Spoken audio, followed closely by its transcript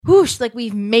whoosh, like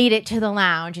we've made it to the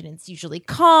lounge, and it's usually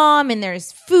calm, and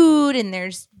there's food, and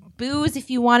there's booze if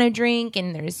you want to drink,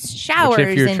 and there's showers. Which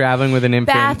if you're and traveling with an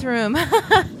infant. bathroom.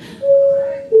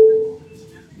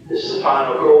 This is the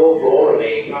final call for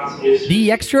remaining passengers.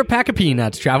 The Extra Pack of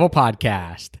Peanuts Travel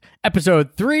Podcast,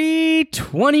 episode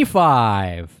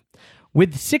 325.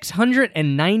 With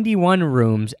 691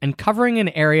 rooms and covering an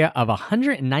area of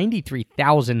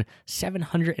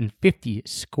 193,750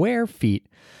 square feet,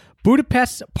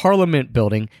 Budapest's Parliament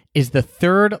building is the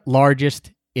third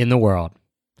largest in the world,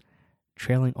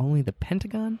 trailing only the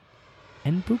Pentagon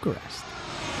and Bucharest.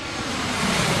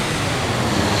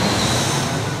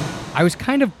 I was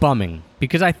kind of bumming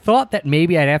because I thought that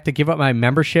maybe I'd have to give up my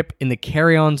membership in the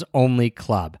Carry-Ons Only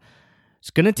Club. It's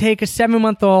going to take a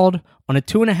 7-month-old on a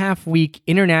 2.5-week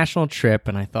international trip,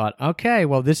 and I thought, okay,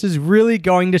 well, this is really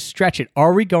going to stretch it.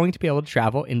 Are we going to be able to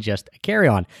travel in just a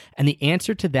carry-on? And the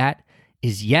answer to that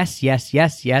is yes, yes,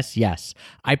 yes, yes, yes.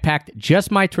 I packed just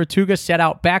my Tortuga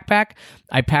set-out backpack.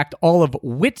 I packed all of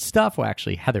Whit's stuff. Well,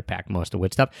 actually, Heather packed most of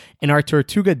Whit's stuff in our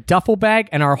Tortuga duffel bag,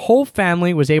 and our whole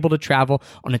family was able to travel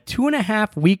on a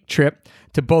 2.5-week trip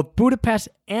to both Budapest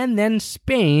and then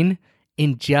Spain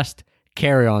in just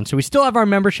carry-on. So we still have our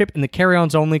membership in the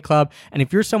Carry-Ons Only Club, and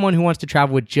if you're someone who wants to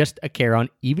travel with just a carry-on,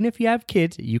 even if you have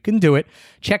kids, you can do it.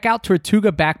 Check out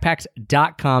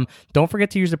TortugaBackpacks.com. Don't forget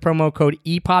to use the promo code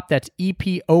EPOP, that's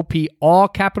EPOP, all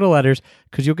capital letters,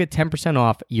 because you'll get 10%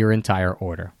 off your entire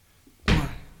order. 1,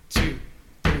 2,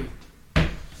 3.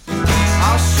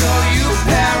 I'll show you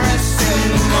Paris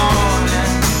in the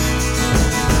morning.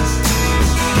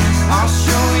 I'll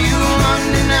show you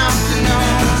London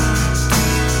afternoon.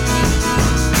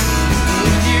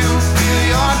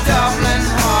 Your Dublin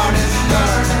heart is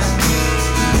burning.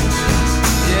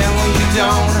 Yeah, well, you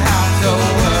don't have to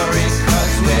worry,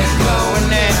 'cause we're going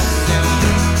there soon.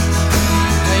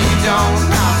 No, you don't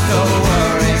have to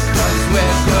worry, 'cause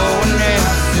we're going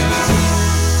there soon.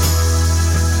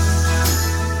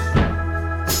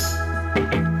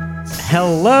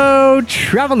 Hello,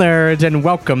 travel nerds, and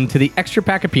welcome to the Extra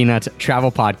Pack of Peanuts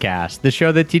Travel Podcast, the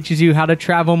show that teaches you how to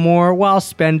travel more while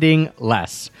spending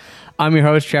less. I'm your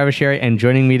host, Travis Sherry, and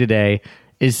joining me today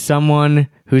is someone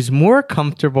who's more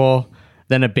comfortable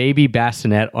than a baby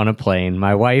bassinet on a plane,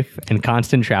 my wife and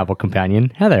constant travel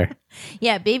companion, Heather.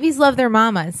 Yeah, babies love their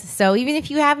mamas. So even if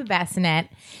you have a bassinet,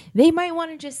 they might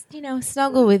want to just,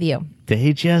 snuggle with you.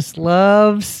 They just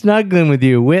love snuggling with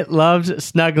you. Whit loves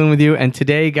snuggling with you. And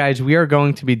today, guys, we are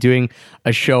going to be doing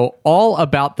a show all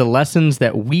about the lessons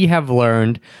that we have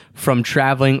learned from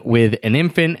traveling with an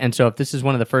infant. And so if this is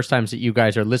one of the first times that you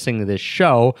guys are listening to this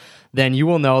show, then you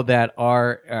will know that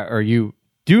you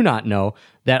do not know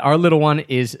that our little one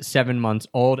is 7 months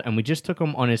old, and we just took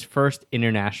him on his first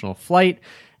international flight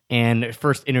and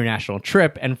first international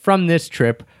trip. And from this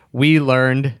trip, we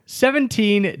learned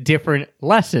 17 different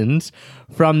lessons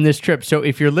from this trip. So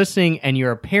if you're listening and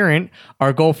you're a parent,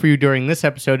 our goal for you during this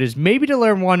episode is maybe to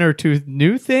learn 1 or 2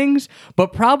 new things,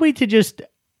 but probably to just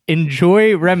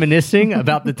enjoy reminiscing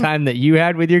about the time that you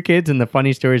had with your kids and the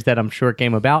funny stories that I'm sure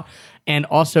came about. And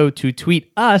also to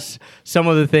tweet us some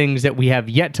of the things that we have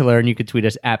yet to learn. You can tweet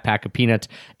us at Pack of Peanuts.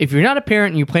 If you're not a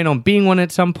parent and you plan on being one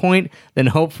at some point, then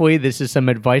hopefully this is some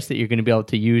advice that you're going to be able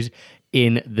to use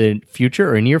in the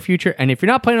future or near future. And if you're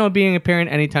not planning on being a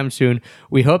parent anytime soon,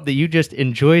 we hope that you just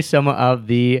enjoy some of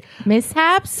the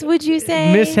mishaps, would you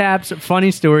say? Mishaps,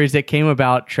 funny stories that came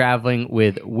about traveling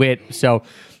with Whit. So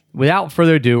without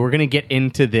further ado, we're going to get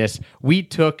into this. We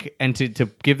took, and to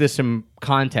give this some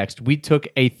context, we took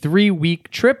a 3-week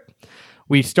trip.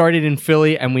 We started in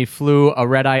Philly and we flew a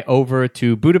red-eye over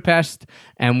to Budapest,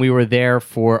 and we were there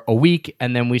for a week,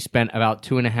 and then we spent about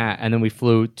 2.5, and then we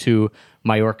flew to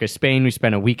Mallorca, Spain. We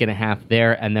spent a week and a half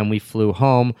there, and then we flew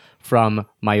home from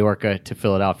Mallorca to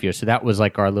Philadelphia. So that was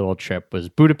like our little trip, was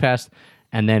Budapest,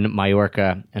 and then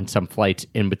Mallorca, and some flights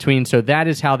in between. So that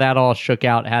is how that all shook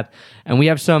out. And we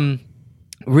have some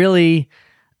really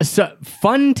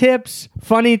fun tips,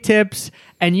 funny tips,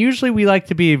 and usually we like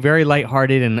to be very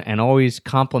lighthearted and always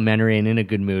complimentary and in a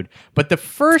good mood. But the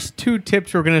first 2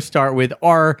 tips we're going to start with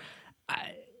are,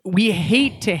 we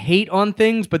hate to hate on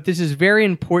things, but this is very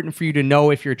important for you to know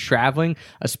if you're traveling,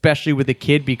 especially with a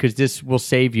kid, because this will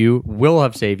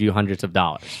have saved you hundreds of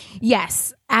dollars.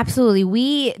 Yes,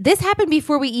 absolutely. This happened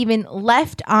before we even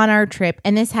left on our trip,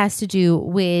 and this has to do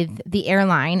with the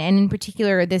airline, and in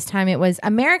particular, this time it was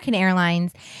American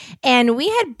Airlines, and we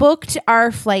had booked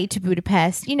our flight to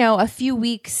Budapest, a few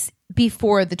weeks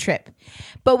before the trip.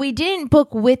 But we didn't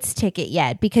book Whit's ticket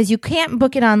yet because you can't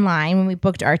book it online when we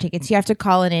booked our tickets. You have to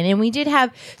call it in. And we did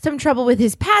have some trouble with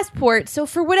his passport. So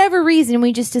for whatever reason,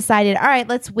 we just decided, all right,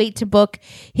 let's wait to book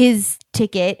his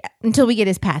ticket until we get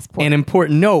his passport. An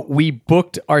important note, we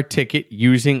booked our ticket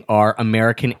using our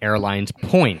American Airlines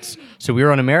points. So we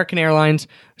were on American Airlines.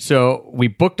 So we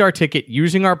booked our ticket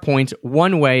using our points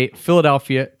one way,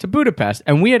 Philadelphia to Budapest.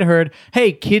 And we had heard,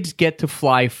 hey, kids get to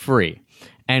fly free.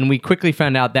 And we quickly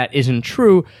found out that isn't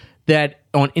true, that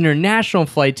on international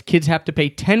flights, kids have to pay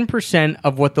 10%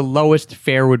 of what the lowest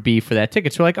fare would be for that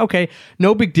ticket. So we're like, okay,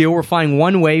 no big deal. We're flying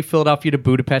one way, Philadelphia to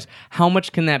Budapest. How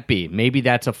much can that be? Maybe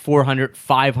that's a $400,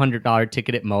 $500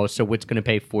 ticket at most. So Whit's going to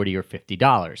pay $40 or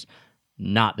 $50.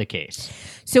 Not the case.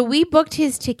 So we booked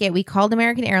his ticket. We called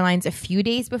American Airlines a few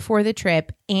days before the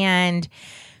trip. And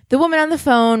the woman on the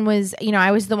phone was,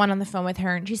 I was the one on the phone with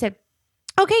her. And she said,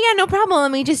 okay, yeah, no problem.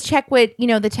 Let me just check what,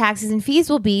 the taxes and fees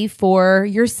will be for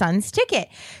your son's ticket.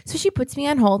 So she puts me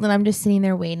on hold and I'm just sitting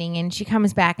there waiting, and she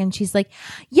comes back and she's like,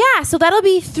 yeah, so that'll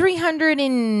be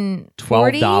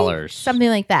 $312, something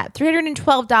like that.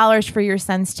 $312 for your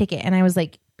son's ticket. And I was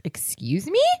like, excuse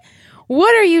me?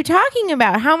 What are you talking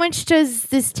about? How much does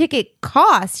this ticket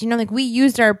cost? We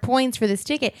used our points for this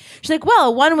ticket. She's like, well,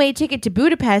 a one-way ticket to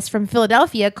Budapest from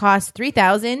Philadelphia costs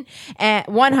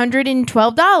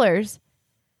 $3,112.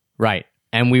 Right.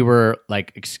 And we were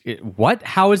like, what?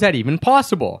 How is that even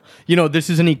possible? This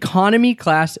is an economy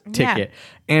class ticket. Yeah.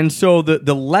 And so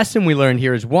the lesson we learned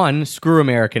here is, one, screw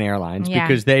American Airlines,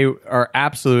 because they are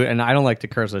absolute, and I don't like to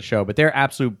curse on the show, but they're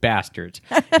absolute bastards.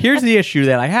 Here's the issue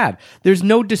that I had. There's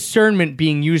no discernment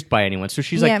being used by anyone. So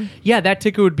she's like, yeah, that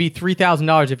ticket would be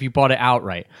 $3,000 if you bought it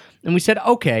outright. And we said,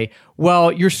 okay,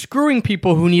 well, you're screwing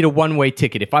people who need a one-way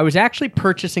ticket. If I was actually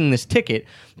purchasing this ticket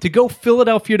to go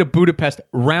Philadelphia to Budapest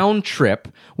round trip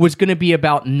was going to be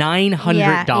about $900.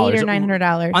 $800 or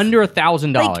 $900. Under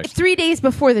 $1,000. Like 3 days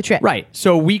before the trip. Right.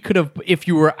 So we could have, if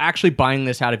you were actually buying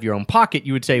this out of your own pocket,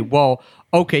 you would say, well,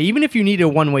 okay, even if you needed a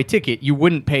one-way ticket, you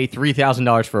wouldn't pay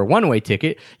 $3,000 for a one-way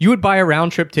ticket. You would buy a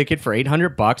round-trip ticket for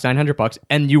 $800, $900,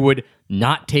 and you would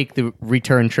not take the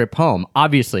return trip home,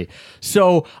 obviously.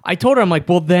 So I told her, I'm like,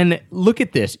 well, then look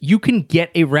at this. You can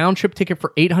get a round-trip ticket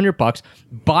for $800,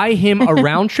 buy him a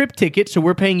round-trip ticket, so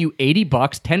we're paying you $80,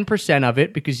 10% of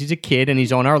it, because he's a kid and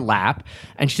he's on our lap.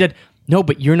 And she said, no,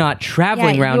 but you're not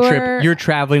traveling round-trip. You're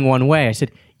traveling one way. I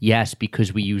said, yes,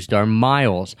 because we used our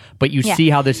miles. But you see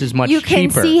how this is much cheaper. You can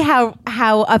see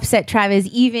how upset Trav is,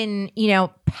 even,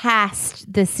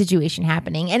 past the situation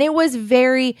happening. And it was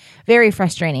very, very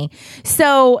frustrating.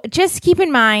 So just keep in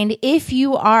mind, if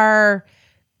you are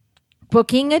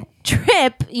booking a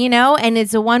trip, and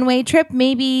it's a one-way trip,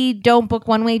 maybe don't book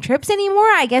one-way trips anymore.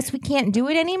 I guess we can't do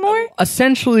it anymore.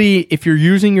 Essentially, if you're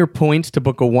using your points to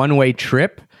book a one-way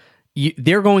trip,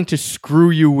 they're going to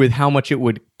screw you with how much it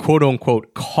would quote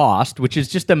unquote cost, which is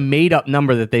just a made up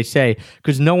number that they say,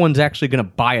 because no one's actually going to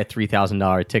buy a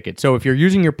 $3,000 ticket. So if you're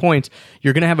using your points,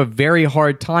 you're going to have a very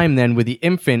hard time then with the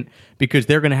infant, because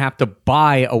they're going to have to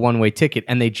buy a one-way ticket,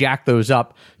 and they jack those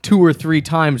up 2 or 3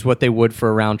 times what they would for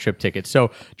a round trip ticket. So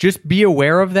just be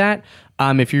aware of that.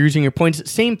 If you're using your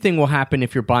points, same thing will happen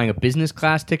if you're buying a business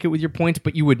class ticket with your points,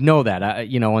 but you would know that.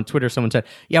 On Twitter, someone said,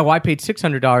 yeah, well, I paid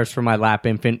 $600 for my lap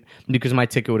infant because my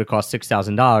ticket would have cost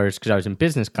 $6,000 because I was in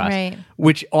business class. Right.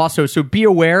 Which also, so be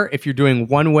aware, if you're doing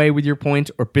one way with your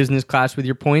points or business class with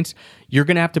your points, you're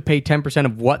going to have to pay 10%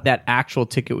 of what that actual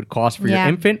ticket would cost for your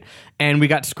infant. And we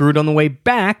got screwed on the way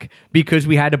back because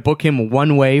we had to book him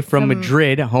one way from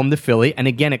Madrid home to Philly. And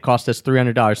again, it cost us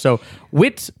 $300. So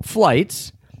Whit's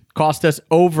flights cost us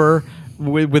over,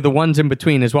 with the ones in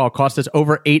between as well, cost us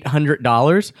over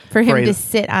 $800 for him to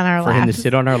sit on our lap. For him to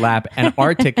sit on our lap, and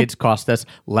our tickets cost us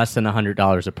less than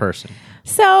 $100 a person.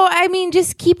 So,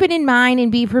 just keep it in mind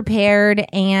and be prepared,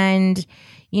 and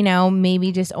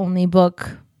maybe just only book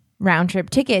round trip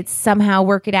tickets, somehow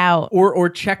work it out. Or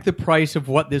check the price of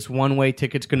what this one-way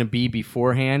ticket's going to be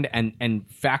beforehand and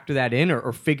factor that in,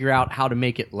 or figure out how to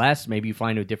make it less. Maybe you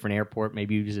fly to a different airport,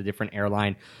 maybe you use a different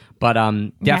airline. But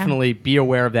definitely be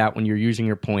aware of that when you're using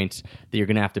your points, that you're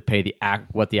going to have to pay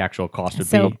what the actual cost would be.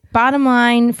 So bottom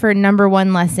line for number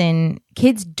one lesson,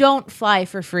 kids don't fly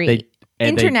for free.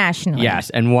 Internationally.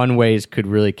 Yes, and one ways could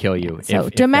really kill you.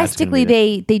 So domestically,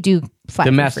 they do fly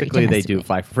for free. Domestically, they do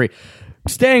fly for free.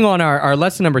 Staying on our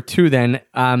lesson number 2 then,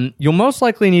 you'll most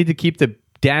likely need to keep the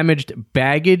damaged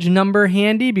baggage number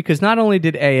handy, because not only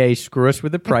did AA screw us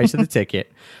with the price of the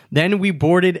ticket, then we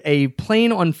boarded a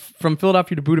plane from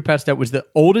Philadelphia to Budapest that was the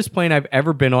oldest plane I've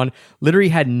ever been on, literally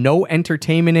had no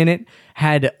entertainment in it,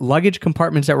 had luggage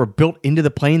compartments that were built into the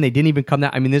plane. They didn't even come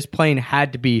that. This plane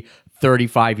had to be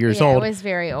 35 years Yeah, old. it was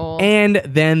very old. And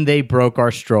then they broke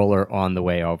our stroller on the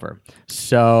way over.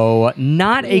 So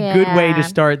not a good way to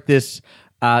start this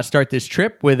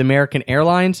trip with American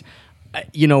Airlines.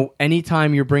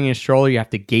 Anytime you're bringing a stroller, you have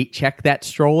to gate check that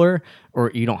stroller, or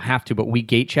you don't have to, but we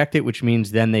gate checked it, which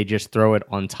means then they just throw it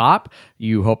on top.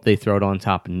 You hope they throw it on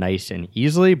top nice and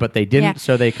easily, but they didn't,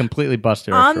 so they completely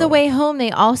busted our On the stroller. way home,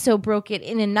 they also broke it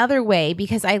in another way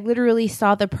because I literally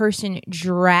saw the person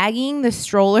dragging the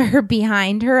stroller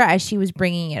behind her as she was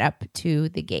bringing it up to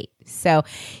the gate. So,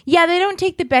 yeah, they don't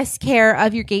take the best care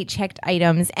of your gate checked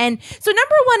items. And so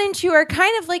number 1 and 2 are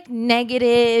kind of like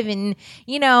negative and,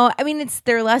 it's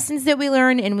their lessons that we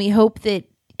learn, and we hope that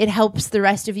it helps the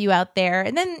rest of you out there.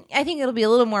 And then I think it'll be a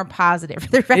little more positive for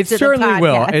the rest of the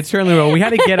podcast. It certainly will. We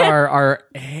had to get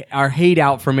our hate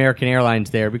out for American Airlines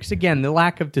there because, again, the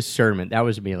lack of discernment. That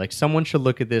was me. Like, someone should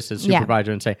look at this as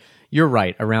supervisor and say, you're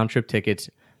right, a round trip ticket's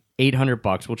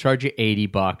 $800. We'll charge you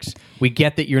 $80. We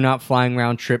get that you're not flying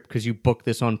round trip because you booked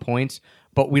this on points,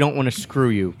 but we don't want to screw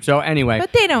you. So anyway.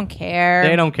 But they don't care.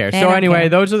 They don't care.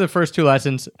 Those are the first 2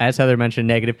 lessons, as Heather mentioned,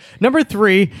 negative. Number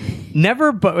 3,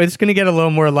 it's going to get a little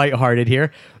more lighthearted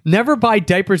here. Never buy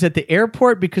diapers at the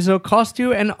airport because it'll cost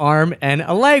you an arm and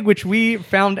a leg, which we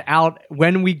found out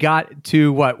when we got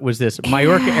to, what was this?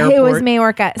 Majorca Airport. It was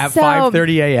Majorca. At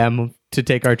 5:30 a.m. to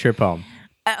take our trip home.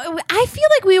 I feel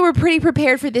like we were pretty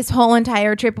prepared for this whole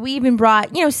entire trip. We even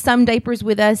brought, some diapers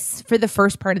with us for the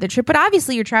first part of the trip. But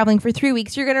obviously, you're traveling for 3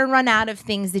 weeks. You're going to run out of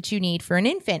things that you need for an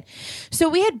infant. So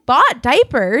we had bought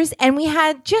diapers, and we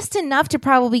had just enough to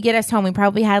probably get us home. We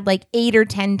probably had like 8 or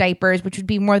 10 diapers, which would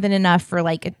be more than enough for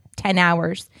like 10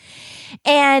 hours.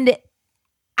 And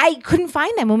I couldn't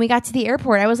find them when we got to the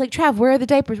airport. I was like, Trav, where are the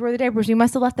diapers? Where are the diapers? We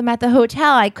must have left them at the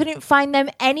hotel. I couldn't find them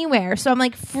anywhere. So I'm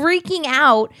like freaking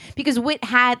out because Whit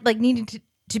had needed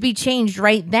to be changed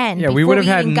right then. Yeah, we would have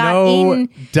had no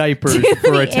diapers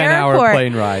for a 10-hour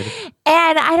plane ride.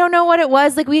 And I don't know what it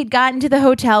was. Like, we had gotten to the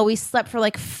hotel. We slept for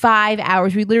like 5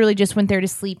 hours. We literally just went there to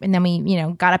sleep. And then we,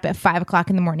 got up at 5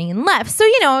 o'clock in the morning and left. So,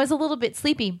 I was a little bit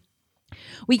sleepy.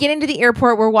 We get into the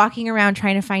airport. We're walking around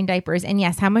trying to find diapers. And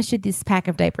yes, how much did this pack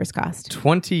of diapers cost?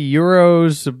 20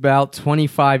 euros, about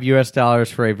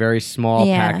 $25 for a very small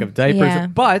pack of diapers. Yeah.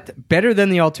 But better than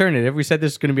the alternative. We said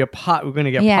this is going to be we're going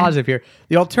to get positive here.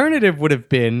 The alternative would have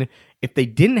been if they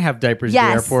didn't have diapers at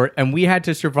the airport and we had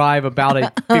to survive about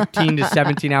a 15 to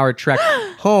 17 hour trek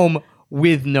home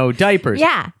with no diapers.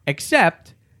 Yeah.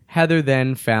 Except Heather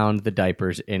then found the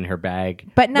diapers in her bag.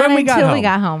 But not when until we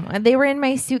got home. They were in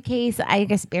my suitcase, I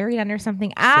guess buried under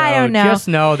something. I don't know. Just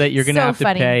know that you're going to have to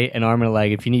funny. pay an arm and a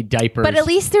leg if you need diapers. But at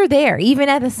least they're there, even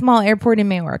at the small airport in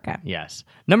Majorca. Yes.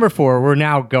 Number 4, we're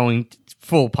now going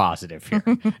full positive here.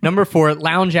 Number 4,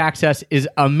 lounge access is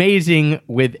amazing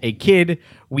with a kid.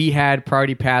 We had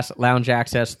Priority Pass lounge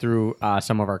access through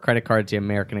some of our credit cards, the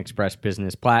American Express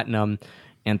Business Platinum,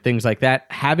 and things like that.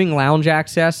 Having lounge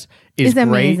access is great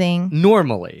amazing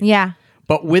normally. Yeah.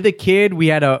 But with a kid, we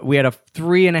had a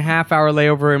 3.5-hour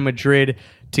layover in Madrid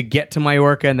to get to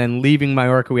Majorca, and then leaving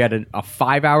Majorca, we had a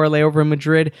 5-hour layover in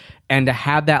Madrid. And to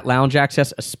have that lounge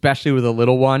access, especially with a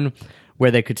little one, where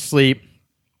they could sleep,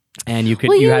 and you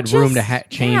had room to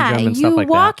change them and stuff like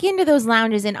that. You walk into those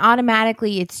lounges and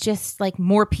automatically it's just like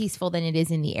more peaceful than it is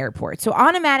in the airport. So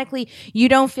automatically you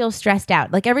don't feel stressed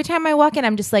out. Like every time I walk in,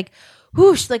 I'm just like,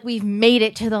 whoosh, like we've made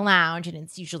it to the lounge, and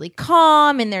it's usually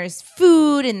calm, and there's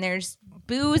food, and there's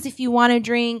booze if you want to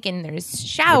drink, and there's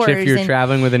showers. Which if you're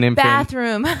traveling with an infant.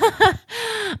 Bathroom. So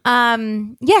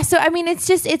I mean,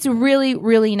 it's really,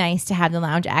 really nice to have the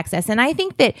lounge access. And I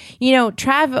think that,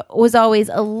 Trav was always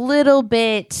a little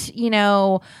bit,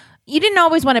 you didn't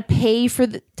always want to pay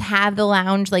to have the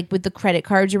lounge, like with the credit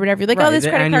cards or whatever. You're like, this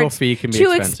credit card's fee can be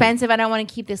too expensive. I don't want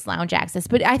to keep this lounge access.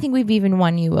 But I think we've even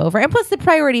won you over. And plus, the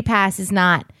Priority Pass is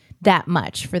not that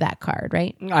much for that card,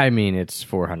 right? I mean, it's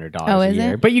 $400 a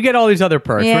year. It? But you get all these other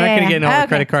perks. Yeah, We're not going to get into all the okay.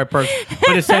 credit card perks.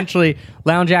 But essentially,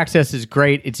 lounge access is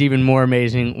great. It's even more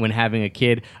amazing when having a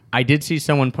kid. I did see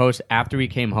someone post after we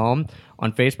came home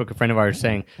on Facebook, a friend of ours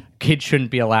saying, kids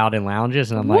shouldn't be allowed in lounges.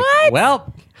 And I'm like,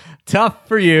 well, tough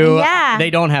for you. Yeah.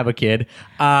 They don't have a kid.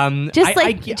 Like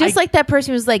that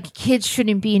person was like, kids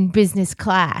shouldn't be in business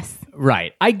class.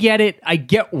 Right. I get it. I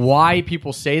get why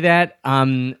people say that.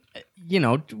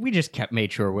 We just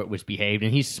made sure Whit was behaved,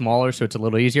 and he's smaller, so it's a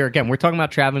little easier. Again, we're talking about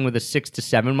traveling with a 6 to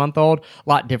 7 month old, a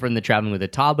lot different than traveling with a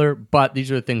toddler, but these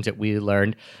are the things that we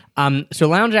learned. So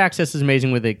lounge access is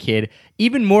amazing with a kid.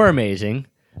 Even more amazing,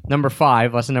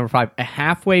 lesson number 5, a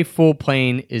halfway full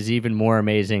plane is even more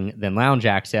amazing than lounge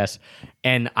access.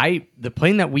 And the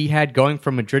plane that we had going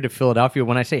from Madrid to Philadelphia,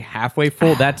 when I say halfway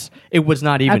full, it was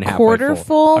not even halfway quarter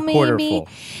full, A quarter maybe. full.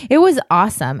 It was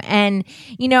awesome. And,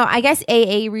 I guess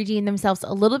AA redeemed themselves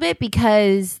a little bit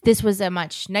because this was a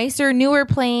much nicer, newer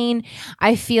plane.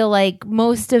 I feel like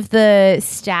most of the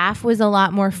staff was a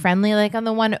lot more friendly. Like on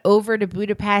the one over to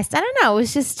Budapest, I don't know. It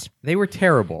was just... They were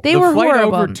terrible. They the were flight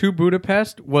horrible. over to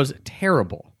Budapest was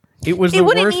terrible. It was It the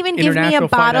wouldn't worst even give me a international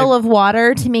flight bottle of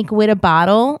water to make Wit a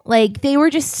bottle. Like, they were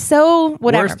just so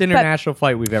whatever. Worst international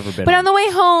flight we've ever been But on. on the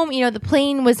way home, the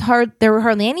plane was hard. There were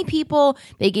hardly any people.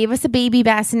 They gave us a baby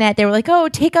bassinet. They were like, oh,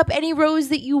 take up any rows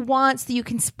that you want so you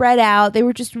can spread out. They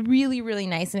were just really, really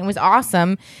nice. And it was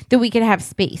awesome that we could have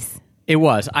space. It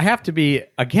was. I have to be,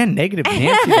 again, negative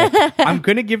Nancy there. I'm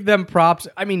going to give them props.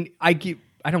 I mean,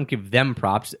 I don't give them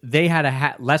props. They had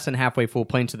a less than halfway full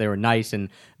plane, so they were nice. And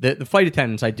the flight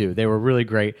attendants, I do. They were really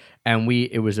great. And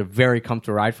it was a very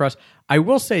comfortable ride for us. I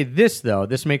will say this, though.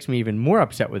 This makes me even more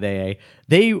upset with AA.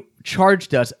 They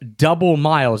charged us double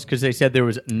miles because they said there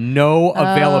was no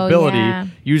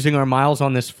availability using our miles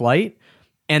on this flight.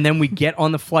 And then we get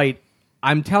on the flight.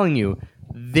 I'm telling you,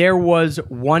 there was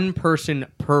one person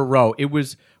per row. It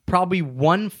was... probably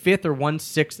 1/5 or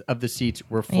 1/6 of the seats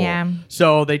were full. Yeah.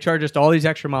 So they charged us all these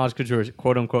extra miles because there was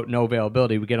quote unquote no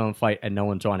availability. We get on the flight and no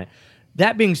one's on it.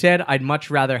 That being said, I'd much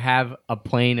rather have a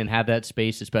plane and have that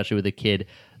space, especially with a kid,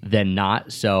 than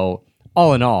not. So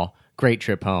all in all, great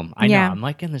trip home. I know I'm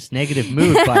like in this negative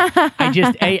mood, but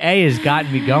AA has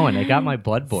gotten me going. It got my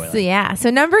blood boiling.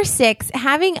 So number 6,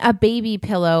 having a baby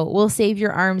pillow will save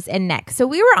your arms and neck. So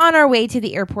we were on our way to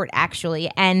the airport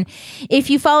actually. And if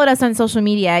you followed us on social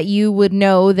media, you would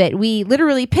know that we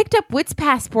literally picked up Wit's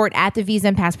passport at the Visa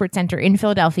and Passport Center in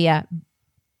Philadelphia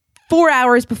 4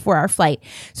 hours before our flight.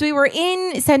 So we were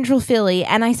in central Philly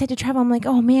and I said to Trevor, I'm like,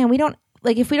 oh man,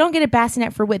 if we don't get a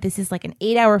bassinet for Wit, this is like an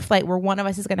 8-hour flight where one of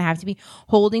us is going to have to be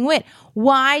holding Wit.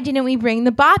 Why didn't we bring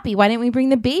the boppy? Why didn't we bring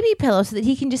the baby pillow so that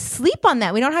he can just sleep on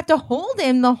that? We don't have to hold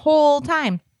him the whole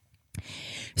time.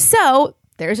 So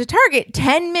there's a Target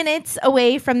 10 minutes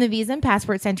away from the Visa and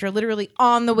Passport Center, literally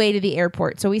on the way to the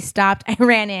airport. So we stopped, I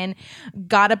ran in,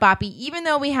 got a boppy, even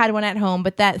though we had one at home,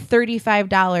 but that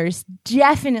 $35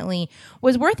 definitely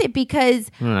was worth it because...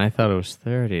 I thought it was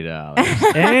 $30.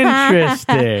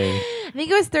 Interesting. I think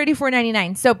it was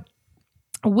 $34.99. So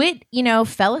Wit,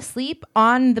 fell asleep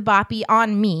on the boppy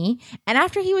on me. And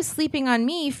after he was sleeping on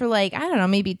me for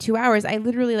maybe 2 hours, I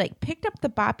literally picked up the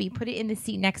boppy, put it in the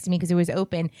seat next to me because it was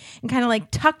open and kind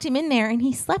of tucked him in there. And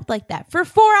he slept like that for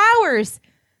 4 hours.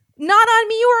 Not on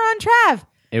me or on Trav.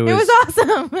 It was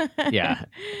awesome. Yeah,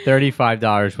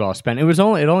 $35 well spent. It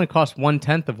only cost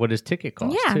 1/10 of what his ticket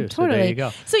cost. Yeah, too. totally. So there you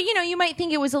go. So you might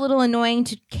think it was a little annoying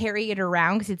to carry it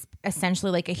around because it's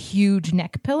essentially like a huge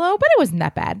neck pillow, but it wasn't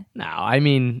that bad. No, I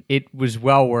mean it was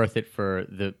well worth it for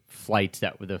the flights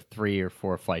that were the 3 or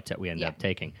 4 flights that we ended up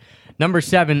taking. Number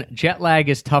 7, jet lag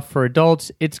is tough for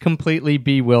adults. It's completely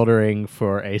bewildering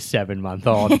for a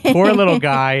 7-month-old. Poor little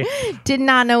guy. Did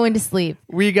not know when to sleep.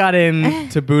 We got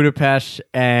into Budapest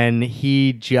and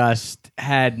he just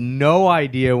had no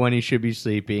idea when he should be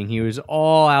sleeping. He was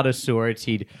all out of sorts.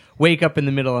 He'd wake up in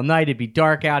the middle of the night. It'd be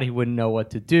dark out. He wouldn't know what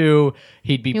to do.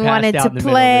 He'd be passed out in the middle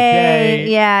of the day.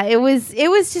 Yeah, it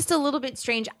was just a little bit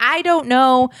strange. I don't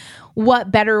know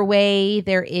what better way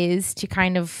there is to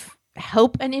kind of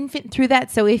help an infant through that.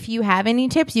 So if you have any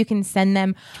tips, you can send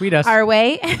them Tweet us our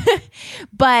way.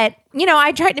 But,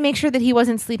 I tried to make sure that he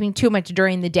wasn't sleeping too much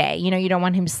during the day. You don't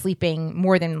want him sleeping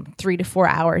more than 3 to 4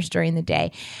 hours during the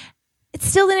day. It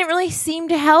still didn't really seem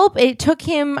to help. It took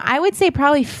him, I would say,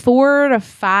 probably 4 to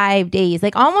 5 days,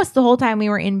 almost the whole time we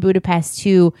were in Budapest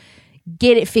to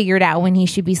get it figured out when he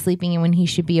should be sleeping and when he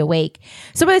should be awake.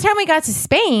 So by the time we got to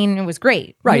Spain, it was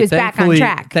great. Right. He was back on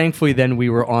track. Thankfully, then we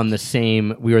were in the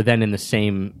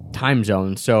same time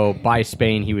zone. So by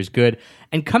Spain, he was good.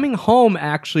 And coming home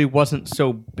actually wasn't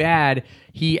so bad.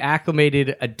 He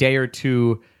acclimated a day or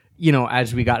two,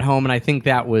 as we got home. And I think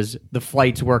that was the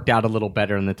flights worked out a little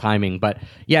better in the timing. But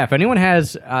yeah, if anyone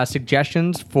has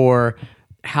suggestions for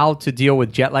how to deal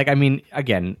with jet lag. I mean,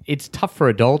 again, it's tough for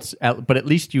adults, but at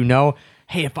least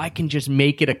hey, if I can just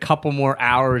make it a couple more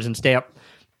hours and stay up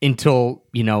until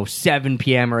 7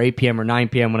 p.m. or 8 p.m. or 9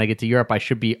 p.m. when I get to Europe, I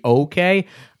should be okay.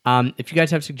 If you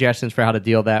guys have suggestions for how to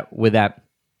deal with a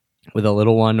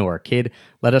little one or a kid,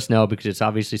 let us know because it's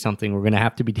obviously something we're going to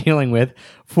have to be dealing with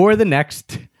for the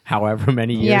next however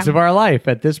many years of our life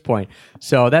at this point.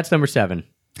 So that's number 7.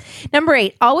 Number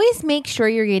 8, always make sure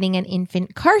you're getting an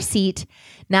infant car seat,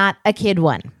 not a kid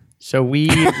one. So we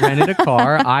rented a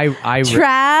car.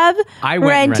 Trav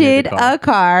rented a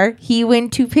car. He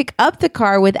went to pick up the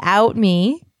car without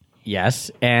me. Yes,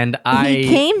 and He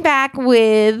came back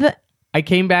with I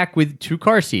came back with 2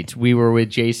 car seats. We were with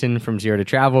Jason from Zero to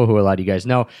Travel, who a lot of you guys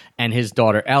know, and his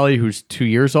daughter Ellie, who's 2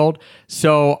 years old.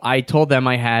 So I told them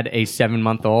I had a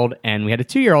 7-month-old and we had a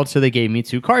 2-year-old, so they gave me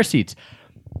 2 car seats.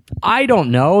 I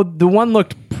don't know. The one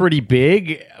looked pretty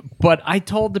big, but I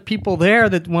told the people there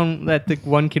that the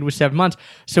one kid was 7 months.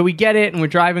 So we get it, and we're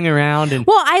driving around, and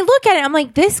Well, I look at it, I'm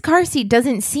like, this car seat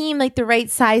doesn't seem like the right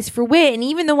size for Whit. And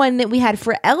even the one that we had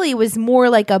for Ellie was more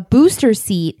like a booster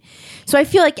seat. So I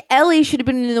feel like Ellie should have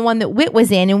been in the one that Whit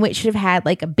was in, and Whit should have had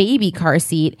like a baby car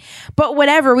seat. But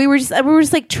whatever, we were just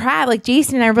like, Trav, like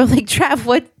Jason and I were both like, Trav,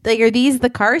 what, like, are these the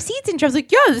car seats? And Trav's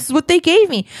like, yeah, this is what they gave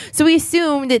me. So we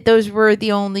assumed that those were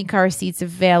the only car seats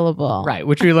available. right,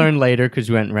 which we learned later because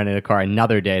we went and rented a car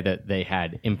another day that they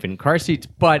had infant car seats.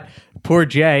 But poor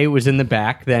Jay was in the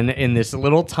back then in this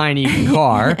little tiny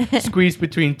car, squeezed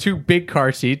between 2 big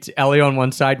car seats, Ellie on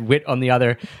one side, Whit on the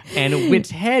other. And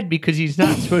Whit's head, because he's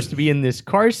not supposed to be in this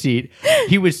car seat,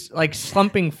 he was like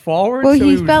slumping forward. Well, so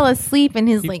he was- fell asleep and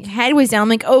his like head was down. I'm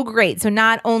like, oh, great. So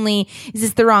not only is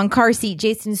this the wrong car seat,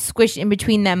 Jason's squished in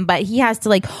between them, but he has to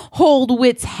like hold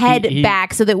Whit's head He-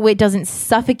 back so that Whit doesn't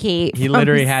suffocate. He from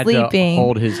literally had sleeping. to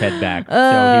hold his head back. So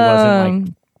he wasn't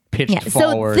like pitched Yeah.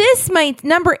 So forward. this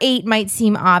number 8 might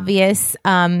seem obvious.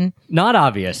 Not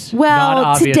obvious. Well, Not to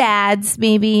obvious. dads,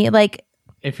 maybe like.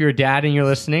 If you're a dad and you're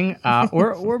listening,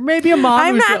 or maybe a mom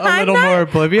I'm who's not, a I'm little not, more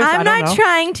oblivious. I I'm don't not know.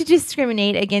 trying to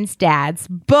discriminate against dads,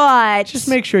 but Just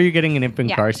make sure you're getting an infant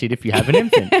Yeah. car seat if you have an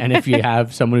infant. And if you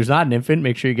have someone who's not an infant,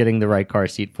 make sure you're getting the right car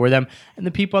seat for them. And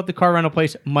the people at the car rental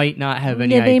place might not have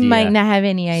any yeah, idea. they might not have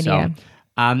any idea.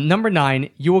 So, number 9,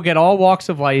 you will get all walks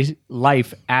of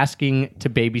life asking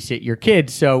to babysit your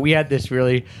kids. So we had this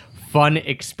really fun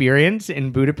experience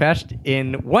in Budapest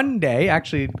in one day,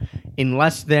 actually in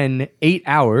less than 8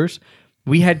 hours.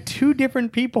 We had 2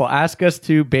 different people ask us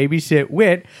to babysit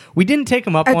Whit. We didn't take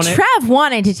them up on it. Trav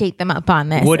wanted to take them up on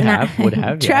this. Would And have,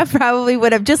 yeah. Trav probably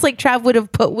would have, just like Trav would have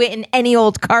put Whit in any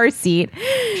old car seat.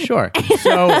 Sure.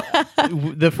 So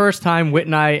the first time, Whit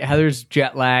and I, Heather's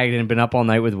jet lagged and had been up all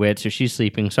night with Whit, so she's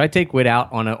sleeping. So I take Whit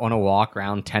out on a walk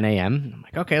around 10 a.m. I'm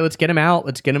like, okay, let's get him out.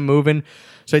 Let's get him moving.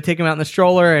 So I take him out in the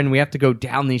stroller, and we have to go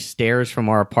down these stairs from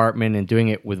our apartment, and doing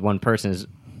it with one person is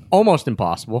almost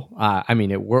impossible. I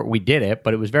mean, we did it,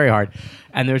 but it was very hard.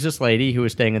 And there's this lady who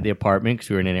was staying at the apartment because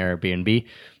we were in an Airbnb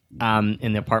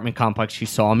in the apartment complex. She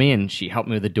saw me and she helped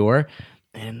me with the door.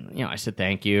 And, I said,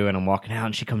 thank you. And I'm walking out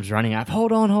and she comes running up.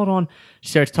 Hold on.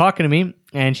 She starts talking to me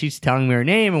and she's telling me her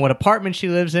name and what apartment she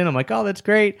lives in. I'm like, oh, that's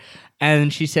great.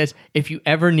 And she says, if you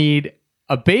ever need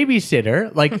a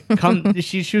babysitter, like come,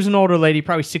 she was an older lady,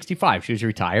 probably 65. She was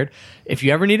retired. If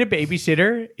you ever need a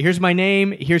babysitter, here's my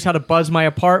name. Here's how to buzz my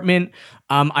apartment.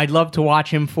 I'd love to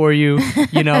watch him for you,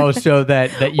 so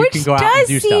that you Which can go out and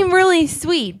do does seem stuff. really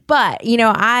sweet, but,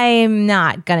 I'm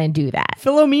not going to do that.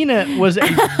 Philomena was a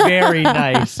very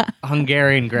nice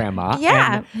Hungarian grandma.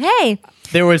 Yeah. And Hey.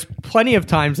 there was plenty of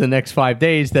times the next 5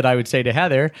 days that I would say to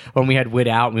Heather when we had Whit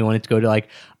out and we wanted to go to like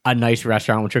a nice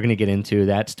restaurant, which we're going to get into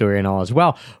that story and all as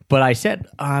well. But I said,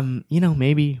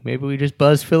 maybe we just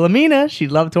buzz Philomena.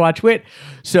 She'd love to watch Whit.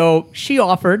 So she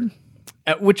offered,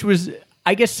 which was,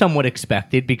 I guess, somewhat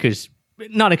expected because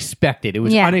not expected. It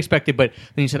was unexpected. But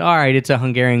then you said, all right, it's a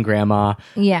Hungarian grandma.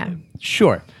 Yeah.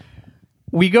 Sure.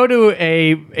 We go to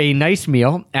a nice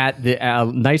meal at the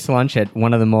nice lunch at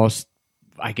one of the most,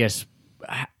 I guess,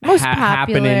 Most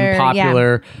happening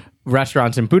popular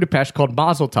restaurants in Budapest called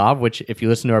Mazel Tov, which if you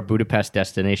listen to our Budapest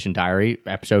Destination Diary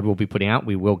episode we'll be putting out,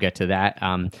 we will get to that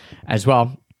as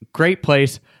well. Great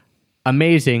place,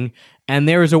 amazing. And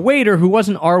there was a waiter who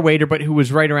wasn't our waiter, but who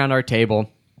was right around our table.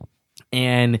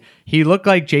 And he looked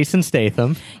like Jason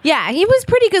Statham. Yeah, he was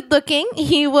pretty good looking.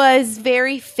 He was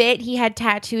very fit. He had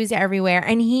tattoos everywhere,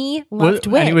 and he loved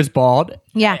Whit. And he was bald.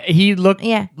 Yeah. He looked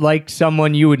Yeah. like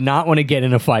someone you would not want to get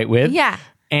in a fight with. Yeah.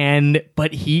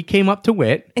 But he came up to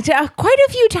Whit. Quite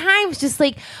a few times, just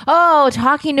like,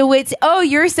 talking to Whit. Oh,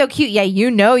 you're so cute. Yeah,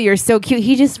 you're so cute.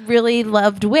 He just really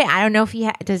loved Whit. I don't know if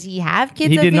does he have kids?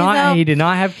 He of did his not. own? He did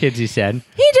not have kids. He said.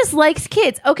 He just likes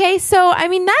kids. Okay, so I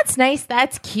mean that's nice.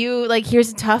 That's cute. Like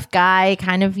here's a tough guy,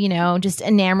 kind of just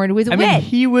enamored with I Whit. mean,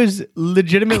 he was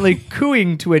legitimately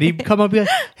cooing to it. He'd come up and be like,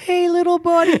 "Hey, little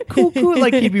buddy, cool."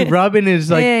 Like he'd be rubbing his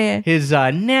his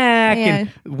neck, and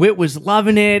Whit was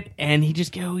loving it. And he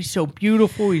just go, "He's so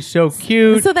beautiful. He's so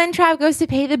cute." So then Trav goes to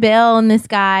pay the bill, and this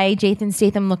guy, Jason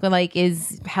Statham lookalike,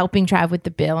 is helping Trav with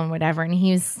the bill and whatever. And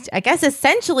he was, I guess,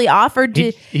 essentially offered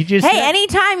to, He just hey, said-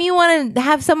 anytime you want to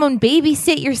have someone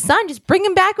babysit your son, just bring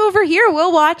him back over here.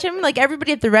 We'll watch him. Like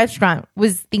everybody at the restaurant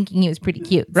was thinking he was pretty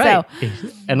cute. Right. So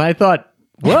And I thought,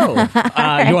 Whoa.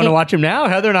 You want to watch him now?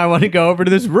 Heather and I want to go over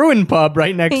to this ruin pub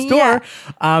right next door.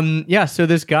 So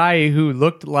this guy who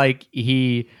looked like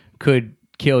he could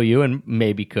kill you and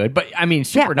maybe could, but I mean,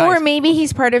 super nice. Or maybe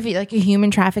he's part of like a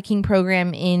human trafficking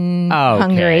program in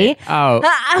Hungary. Oh,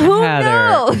 who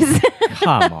Heather, knows?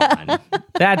 come on.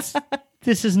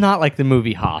 This is not like the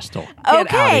movie Hostel.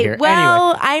 Get out of here.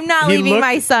 Well, Anyway, I'm not he leaving looked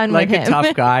my son like with a him.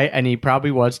 tough guy, and he probably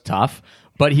was tough.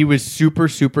 But he was super,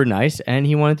 super nice, and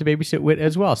he wanted to babysit Whit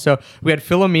as well. So we had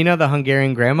Philomena, the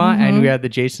Hungarian grandma, and we had the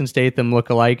Jason Statham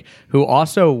lookalike, who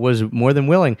also was more than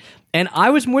willing. And I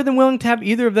was more than willing to have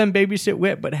either of them babysit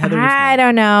Whit, but Heather was I not.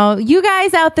 don't know. You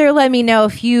guys out there, let me know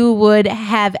if you would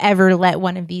have ever let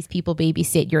one of these people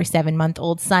babysit your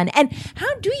 7-month-old son. And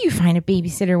how do you find a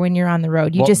babysitter when you're on the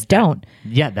road? You just don't.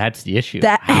 Yeah, that's the issue.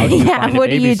 How do you find what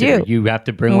do you do? You have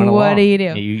to bring one along. What do you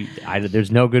do?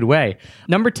 There's no good way.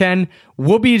 Number 10,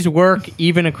 whoobies work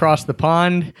even across the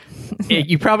pond.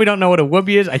 You probably don't know what a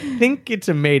whoobie is. I think it's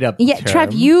a made-up term.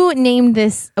 Trev, you named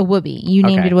this a whoobie. You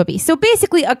named it a whoobie. So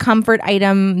basically a comfort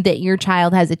item that your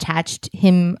child has attached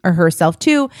him or herself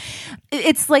to.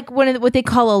 It's like what they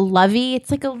call a lovey. It's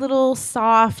like a little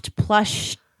soft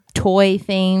plush toy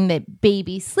thing that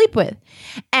babies sleep with.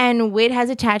 And Whit has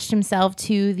attached himself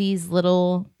to these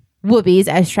little whoobies,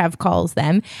 as Trev calls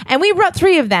them. And we brought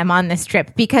 3 of them on this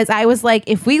trip because I was like,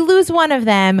 if we lose one of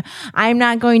them, I'm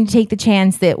not going to take the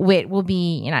chance that Whit will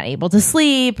be not able to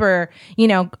sleep or,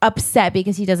 upset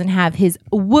because he doesn't have his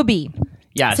whoobie.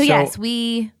 Yeah. So yes,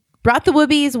 we brought the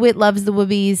whoobies. Whit loves the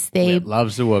whoobies. They Whit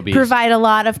loves the whoobies. provide a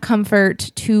lot of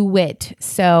comfort to Whit.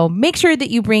 So make sure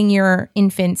that you bring your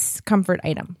infant's comfort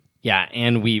item. Yeah,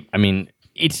 and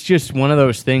it's just one of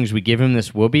those things. We give him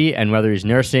this whoopee, and whether he's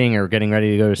nursing or getting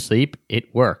ready to go to sleep,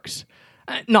 it works.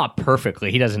 Not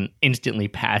perfectly. He doesn't instantly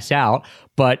pass out,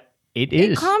 but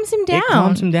it calms him down. It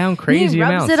calms him down crazy he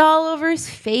rubs amounts. it all over his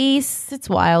face. It's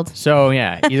wild. So,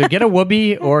 yeah, either get a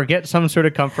whoopee or get some sort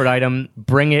of comfort item.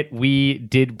 Bring it. We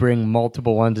did bring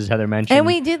multiple ones, as Heather mentioned. And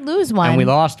we did lose one. And we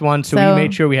lost one, so we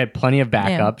made sure we had plenty of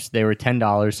backups. They were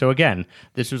 $10. So, again,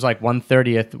 this was like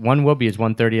 1/30th. One whoopee is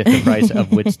 1/30th the price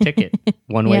of Whit's ticket.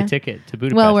 One-way ticket to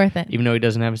Budapest. Well worth it. Even though he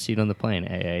doesn't have a seat on the plane.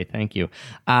 Thank you.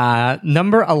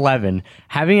 Number 11,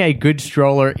 having a good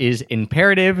stroller is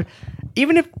imperative.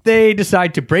 Even if they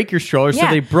decide to break your stroller. So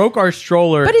they broke our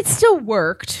stroller. But it still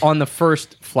worked. On the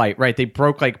first flight, right? They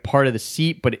broke like part of the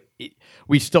seat, but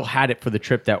we still had it for the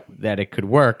trip that it could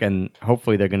work. And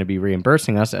hopefully they're going to be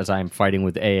reimbursing us, as I'm fighting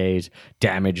with AA's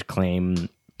damage claim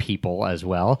people as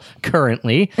well.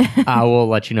 Currently, we'll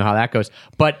let you know how that goes.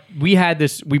 But we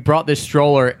brought this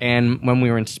stroller, and when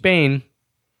we were in Spain,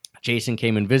 Jason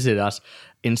came and visited us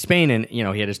in Spain, and he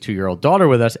had his 2-year-old daughter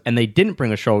with us, and they didn't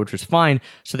bring a stroller, which was fine.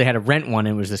 So they had to rent one,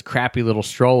 and it was this crappy little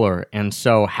stroller. And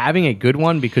so having a good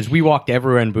one, because we walked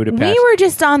everywhere in Budapest. We were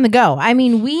just on the go. I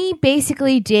mean, we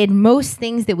basically did most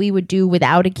things that we would do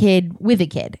without a kid with a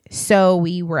kid. So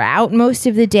we were out most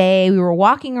of the day. We were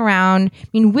walking around. I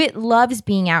mean, Whit loves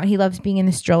being out. He loves being in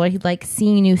the stroller. He likes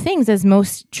seeing new things, as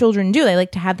most children do. They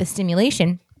like to have the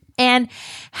stimulation. And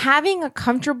having a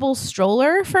comfortable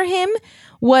stroller for him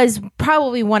was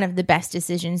probably one of the best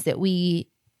decisions that we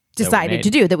decided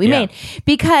to do, that we made,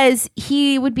 because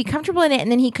he would be comfortable in it,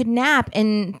 and then he could nap.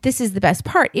 And this is the best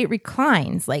part. It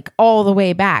reclines like all the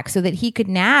way back so that he could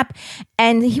nap,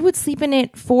 and he would sleep in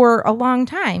it for a long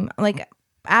time, like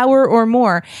hour or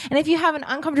more. And if you have an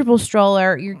uncomfortable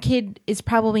stroller, your kid is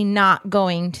probably not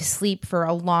going to sleep for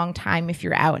a long time if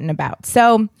you're out and about.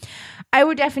 So I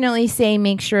would definitely say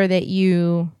make sure that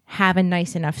you have a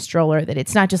nice enough stroller, that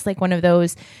it's not just like one of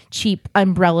those cheap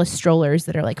umbrella strollers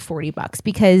that are like $40,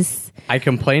 because I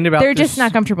complained about they're just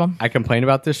not comfortable. I complained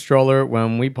about this stroller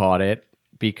when we bought it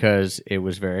because it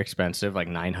was very expensive, like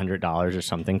 $900 or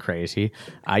something crazy.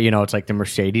 It's like the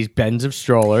Mercedes-Benz of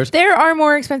strollers. There are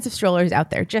more expensive strollers out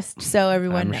there, just so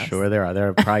everyone knows. I'm sure there are.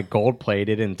 They're probably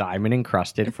gold-plated and diamond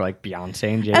encrusted for like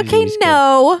Beyonce and Jay-Z. Okay,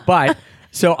 no. But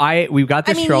so we got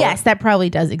this stroller. Yes, that probably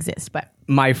does exist, but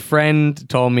my friend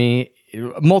told me,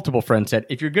 multiple friends said,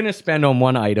 if you're going to spend on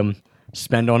one item,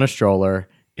 spend on a stroller.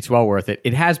 It's well worth it.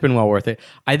 It has been well worth it.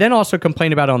 I then also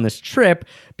complained about it on this trip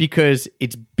because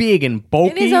it's big and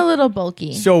bulky. It is a little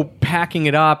bulky. So packing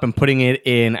it up and putting it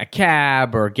in a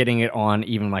cab or getting it on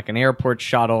even like an airport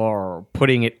shuttle or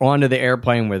putting it onto the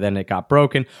airplane where then it got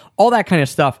broken, all that kind of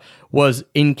stuff was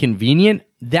inconvenient.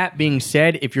 That being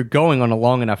said, if you're going on a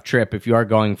long enough trip, if you are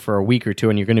going for a week or two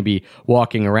and you're going to be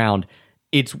walking around,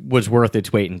 it was worth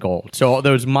its weight in gold. So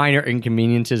those minor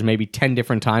inconveniences, maybe 10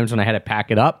 different times when I had to pack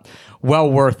it up,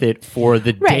 well worth it for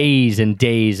the days and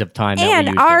days of time that we And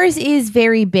used ours is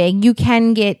very big. You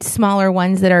can get smaller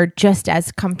ones that are just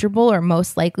as comfortable or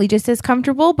most likely just as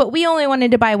comfortable. But we only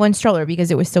wanted to buy one stroller because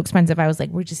it was so expensive. I was like,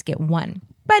 we'll just get one.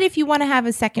 But if you want to have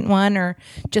a second one or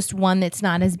just one that's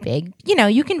not as big,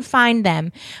 you can find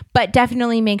them. But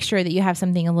definitely make sure that you have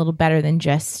something a little better than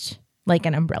just like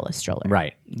an umbrella stroller.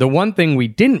 Right. The one thing we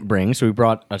didn't bring, so we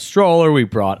brought a stroller, we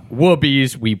brought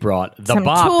Whoopies, we brought the Some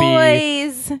Boppy.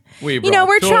 toys. We we're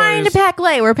brought trying to toys. pack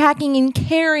light. We're packing in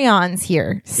carry-ons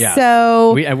here. Yeah.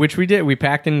 So Which we did. We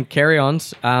packed in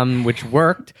carry-ons, which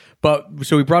worked. But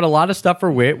so we brought a lot of stuff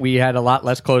for Whit. We had a lot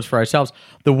less clothes for ourselves.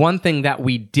 The one thing that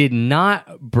we did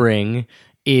not bring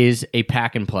is a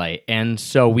pack and play. And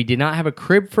so we did not have a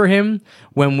crib for him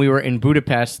when we were in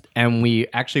Budapest, and we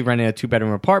actually rented a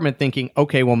 2-bedroom apartment thinking,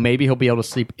 okay, well, maybe he'll be able to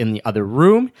sleep in the other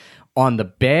room on the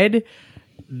bed.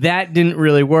 That didn't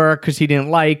really work because he didn't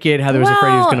like it. Heather was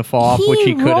afraid he was going to fall off, which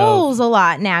he could have. He rolls a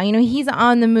lot now. He's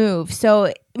on the move.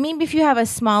 So maybe if you have a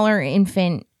smaller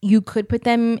infant, you could put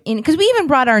them in, because we even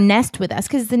brought our Nest with us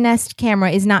because the Nest camera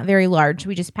is not very large.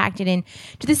 We just packed it in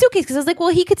to the suitcase because I was like, well,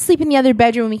 he could sleep in the other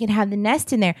bedroom and we can have the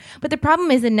Nest in there. But the problem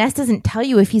is the Nest doesn't tell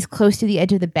you if he's close to the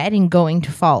edge of the bed and going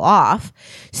to fall off.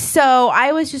 So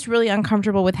I was just really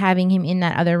uncomfortable with having him in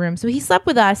that other room. So he slept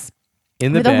with us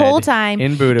in the for the bed, whole time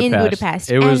in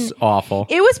Budapest. It was awful.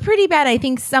 It was pretty bad. I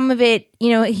think some of it,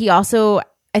 he also,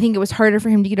 I think it was harder for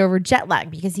him to get over jet lag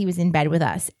because he was in bed with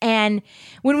us. And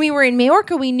when we were in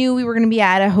Majorca, we knew we were going to be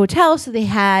at a hotel, so they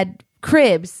had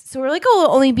cribs. So we're like, oh,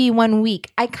 it'll only be 1 week.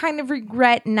 I kind of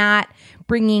regret not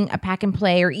bringing a pack and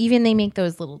play, or even they make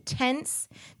those little tents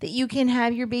that you can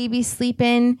have your baby sleep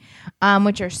in,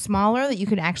 which are smaller, that you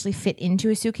could actually fit into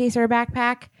a suitcase or a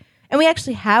backpack. And we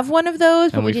actually have one of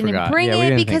those, but And we we didn't forgot. bring Yeah, we it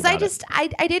didn't because think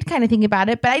I did kind of think about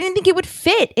it, but I didn't think it would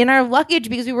fit in our luggage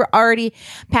because we were already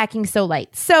packing so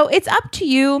light. So it's up to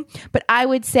you, but I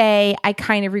would say I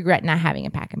kind of regret not having a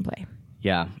pack and play.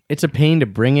 Yeah, it's a pain to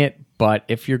bring it, but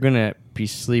if you're going to be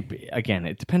sleeping, again,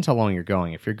 it depends how long you're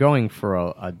going. If you're going for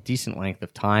a decent length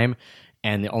of time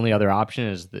and the only other option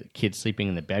is the kid sleeping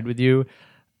in the bed with you,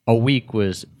 a week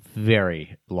was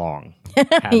very long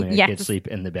having a kid sleep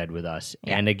in the bed with us.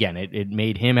 Yeah. And again, it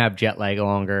made him have jet lag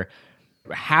longer.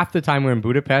 Half the time we're in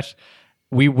Budapest,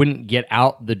 we wouldn't get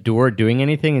out the door doing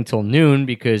anything until noon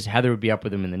because Heather would be up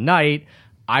with him in the night.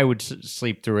 I would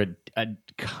sleep through a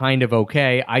kind of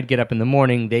okay. I'd get up in the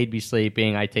morning. They'd be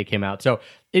sleeping. I'd take him out. So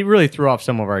it really threw off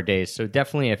some of our days. So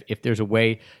definitely if there's a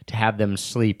way to have them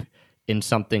sleep in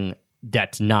something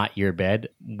that's not your bed,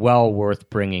 well worth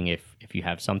bringing if you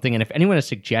have something. And if anyone has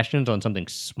suggestions on something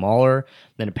smaller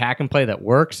than a pack and play that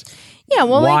works, yeah,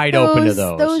 well, wide like open to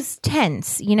those. Those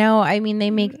tents, I mean, they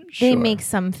make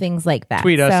some things like that.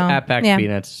 Tweet us so, at Pack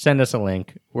Peanuts. Send us a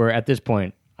link. We're at this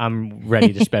point, I'm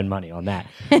ready to spend money on that.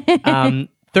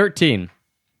 13.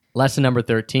 Lesson number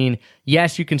 13.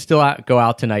 Yes, you can still go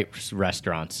out tonight to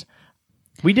restaurants.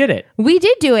 We did it. We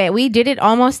did do it. We did it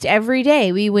almost every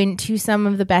day. We went to some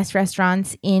of the best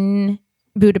restaurants in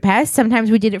Budapest. Sometimes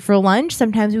we did it for lunch.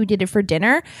 Sometimes we did it for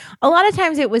dinner. A lot of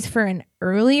times it was for an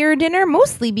earlier dinner,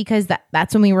 mostly because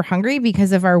that's when we were hungry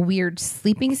because of our weird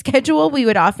sleeping schedule. We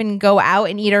would often go out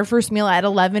and eat our first meal at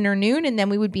 11 or noon, and then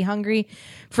we would be hungry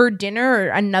for dinner or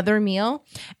another meal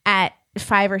at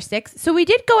 5 or 6. So we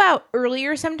did go out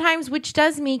earlier sometimes, which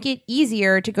does make it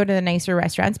easier to go to the nicer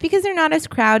restaurants because they're not as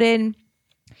crowded.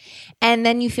 And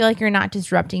then you feel like you're not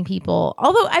disrupting people.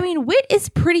 Although, I mean, Whit is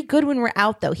pretty good when we're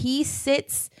out, though. He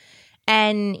sits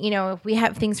and, if we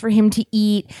have things for him to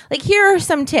eat. Like, here are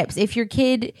some tips. If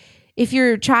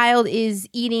your child is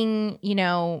eating,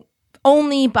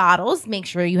 only bottles, make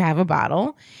sure you have a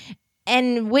bottle.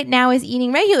 And Whit now is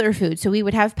eating regular food. So we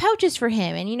would have pouches for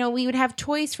him. And, we would have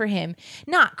toys for him.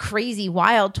 Not crazy,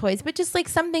 wild toys, but just like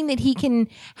something that he can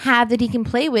have that he can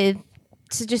play with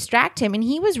to distract him. And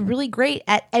he was really great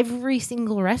at every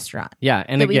single restaurant. Yeah.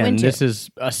 And again, this is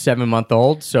a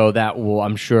 7-month-old. So that will,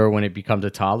 I'm sure when it becomes a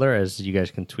toddler, as you guys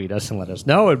can tweet us and let us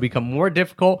know, it'll become more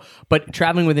difficult. But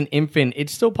traveling with an infant,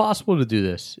 it's still possible to do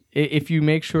this if you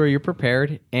make sure you're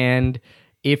prepared. And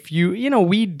if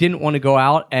we didn't want to go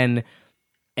out and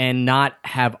not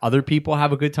have other people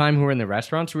have a good time who are in the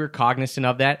restaurants. We were cognizant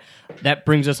of that. That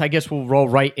brings us, I guess we'll roll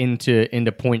right into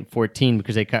point 14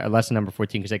 because lesson number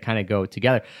 14, because they kind of go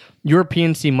together.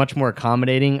 Europeans seem much more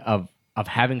accommodating of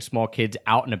having small kids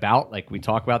out and about. Like we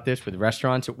talk about this with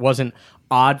restaurants. It wasn't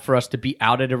odd for us to be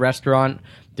out at a restaurant.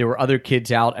 There were other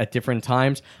kids out at different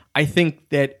times. I think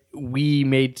that we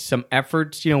made some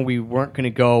efforts. We weren't going to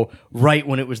go right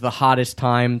when it was the hottest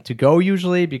time to go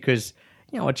usually because,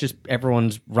 it's just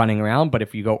everyone's running around. But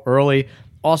if you go early,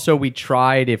 also we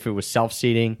tried, if it was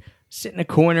self-seating, sit in a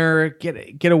corner,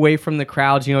 get away from the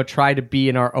crowds, try to be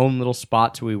in our own little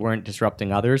spot so we weren't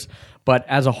disrupting others. But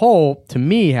as a whole, to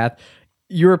me,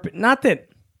 Europe, not that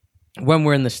when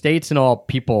we're in the States and all,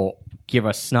 people give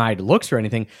us snide looks or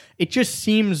anything, it just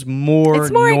seems more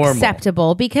It's more normal.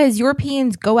 acceptable because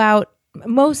Europeans go out.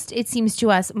 It seems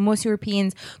to us, most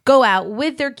Europeans go out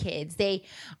with their kids. They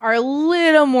are a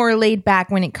little more laid back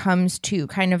when it comes to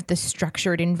kind of the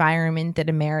structured environment that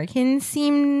Americans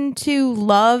seem to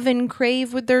love and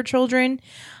crave with their children.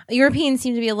 Europeans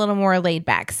seem to be a little more laid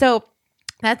back. So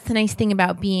that's the nice thing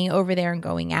about being over there and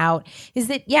going out is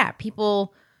that,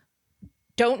 people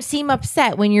don't seem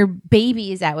upset when your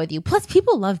baby is out with you. Plus,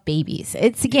 people love babies.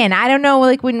 It's, again, I don't know,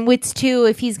 like when Wit's 2,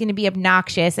 if he's going to be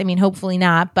obnoxious. I mean, hopefully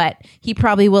not, but he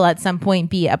probably will at some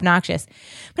point be obnoxious.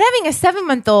 But having a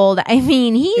 7-month-old, I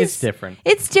mean, It's different.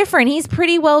 It's different. He's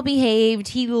pretty well behaved.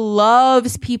 He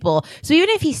loves people. So even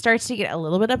if he starts to get a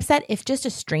little bit upset, if just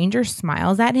a stranger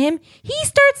smiles at him, he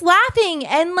starts laughing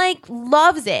and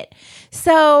loves it.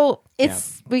 So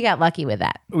we got lucky with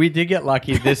that. We did get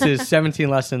lucky. This is 17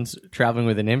 lessons traveling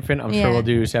with an infant. I'm sure we'll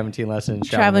do 17 lessons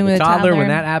traveling with a toddler when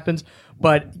that happens.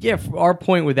 But our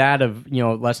point with that of,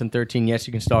 lesson 13, yes,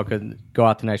 you can still go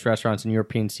out to nice restaurants and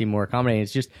Europeans seem more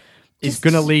accommodating. It's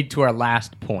going to lead to our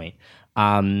last point,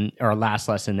 our last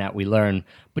lesson that we learned.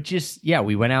 But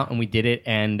we went out and we did it,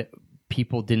 and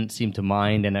people didn't seem to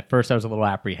mind. And at first I was a little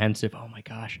apprehensive. Oh my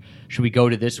gosh, should we go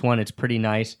to this one? It's pretty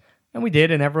nice. And we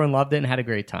did, and everyone loved it and had a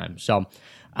great time. So,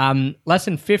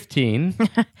 lesson 15,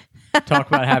 talk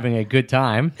about having a good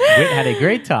time. Whit had a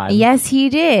great time. Yes, he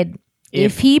did.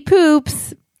 If he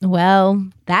poops, well,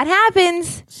 that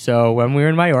happens. So when we were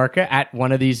in Mallorca at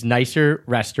one of these nicer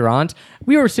restaurants,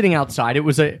 we were sitting outside. It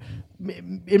was in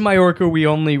Mallorca, we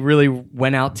only really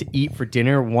went out to eat for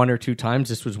dinner 1 or 2 times.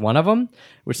 This was one of them.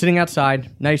 We're sitting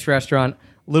outside, nice restaurant,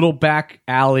 little back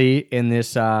alley in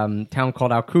this town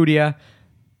called Alcudia.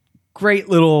 Great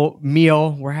little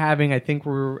meal we're having. I think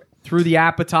we're through the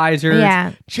appetizers.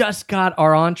 Yeah. Just got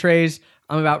our entrees.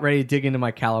 I'm about ready to dig into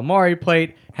my calamari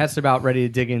plate. Hess about ready to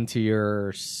dig into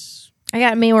your I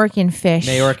got Majorcan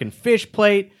fish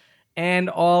plate. And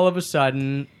all of a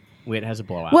sudden, Whit has a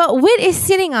blowout. Well, Whit is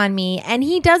sitting on me, and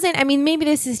he doesn't, I mean, maybe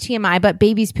this is TMI, but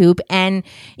babies poop. And,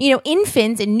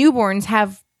 infants and newborns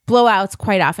have blowouts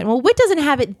quite often. Well, Whit doesn't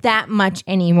have it that much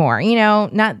anymore,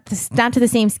 not to the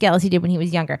same scale as he did when he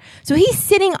was younger. So he's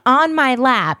sitting on my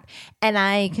lap, and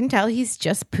I can tell he's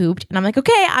just pooped. And I'm like,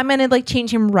 okay, I'm going to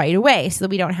change him right away so that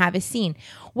we don't have a scene.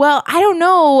 Well, I don't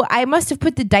know. I must have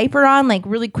put the diaper on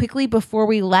really quickly before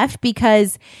we left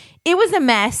because it was a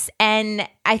mess, and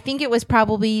I think it was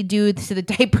probably due to the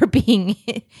diaper being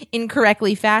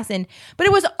incorrectly fastened. But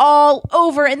it was all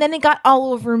over, and then it got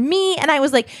all over me, and I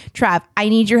was like, Trav, I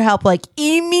need your help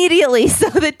immediately. So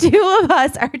the two of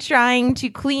us are trying to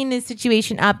clean this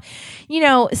situation up,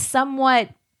 somewhat.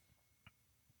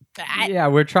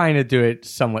 We're trying to do it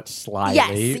somewhat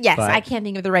slyly. Yes, I can't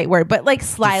think of the right word, but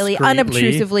slyly, discreetly.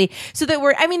 unobtrusively, so that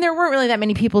there weren't really that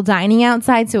many people dining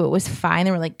outside, so it was fine.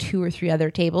 There were 2 or 3 other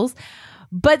tables.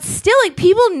 But still,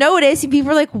 people noticed, and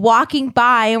people were walking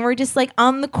by, and we're just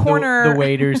on the corner. The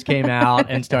waiters came out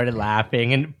and started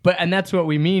laughing, and that's what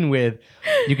we mean with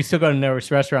you can still go to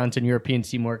nice restaurants and Europeans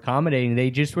seem more accommodating.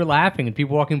 They just were laughing, and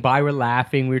people walking by were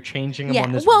laughing. We were changing them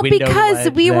on this window. Well, because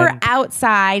ledge we then. were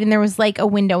outside and there was a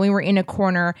window. We were in a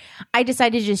corner. I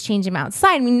decided to just change them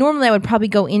outside. I mean, normally I would probably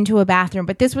go into a bathroom,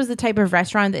 but this was the type of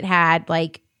restaurant that had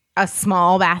a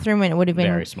small bathroom, and it would have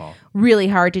been very small, really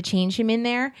hard to change him in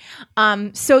there.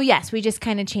 So yes, we just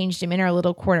kind of changed him in our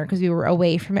little corner because we were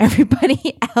away from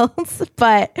everybody else.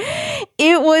 But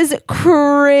it was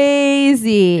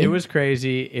crazy. It was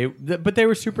crazy. But they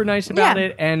were super nice about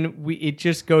it, and it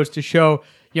just goes to show.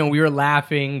 We were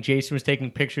laughing. Jason was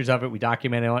taking pictures of it. We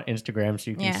documented it on Instagram,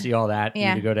 so you can see all that. You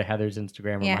can go to Heather's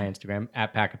Instagram or my Instagram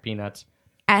at Pack of Peanuts.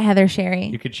 At Heather Sherry.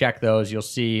 You could check those. You'll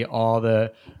see all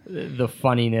the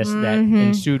funniness that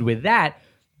ensued with that.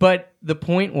 But the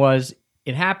point was,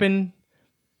 it happened.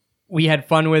 We had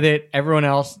fun with it. Everyone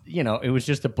else, it was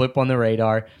just a blip on the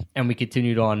radar, and we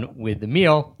continued on with the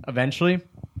meal eventually.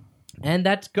 And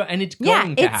it's going to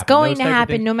happen. It's going to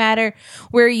happen no matter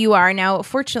where you are. Now,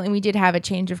 fortunately, we did have a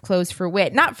change of clothes for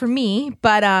Whit. Not for me,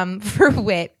 but for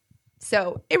Whit.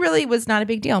 So it really was not a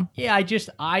big deal. Yeah,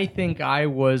 I think I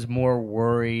was more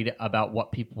worried about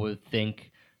what people would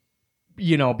think,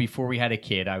 before we had a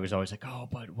kid. I was always like, oh,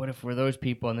 but what if we're those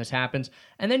people and this happens?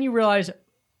 And then you realize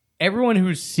everyone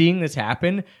who's seeing this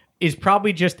happen is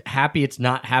probably just happy it's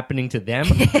not happening to them,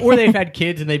 or they've had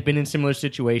kids and they've been in similar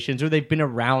situations, or they've been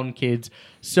around kids.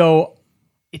 So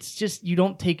it's just, you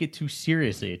don't take it too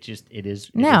seriously. It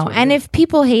is. No. And if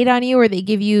people hate on you or they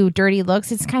give you dirty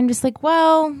looks, it's kind of just like,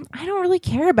 well, I don't really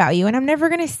care about you and I'm never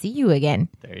going to see you again.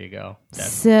 There you go.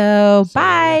 So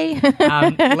bye.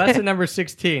 Lesson number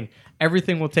 16.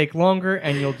 Everything will take longer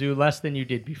and you'll do less than you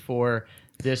did before.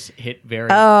 This hit very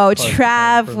close to home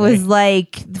Trav for was me.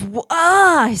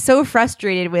 like, so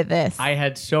frustrated with this. I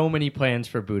had so many plans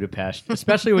for Budapest,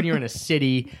 especially when you're in a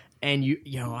city and you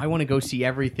know, I want to go see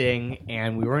everything,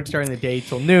 and we weren't starting the day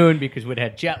till noon because we'd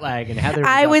had jet lag, and Heather was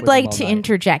I up would with like them all to night.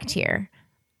 interject here.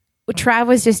 Trav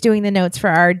was just doing the notes for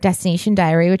our destination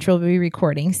diary, which we'll be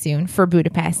recording soon for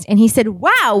Budapest. And he said,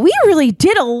 wow, we really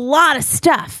did a lot of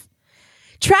stuff.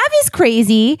 Trav is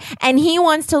crazy, and he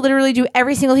wants to literally do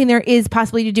every single thing there is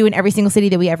possibly to do in every single city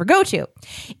that we ever go to.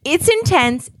 It's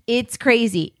intense. It's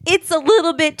crazy. It's a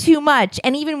little bit too much.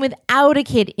 And even without a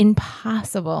kid,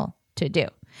 impossible to do.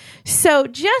 So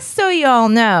just so you all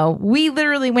know, we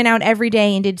literally went out every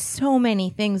day and did so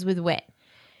many things with Whit.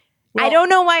 I don't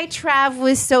know why Trav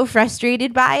was so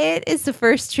frustrated by it. It's the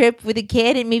first trip with a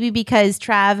kid, and maybe because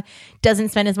Trav doesn't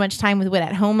spend as much time with Whit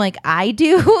at home like I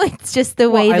do. It's just the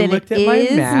way I that looked it at my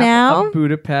is map now. of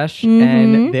Budapest,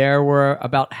 and there were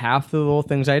about half the little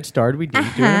things I had started. We did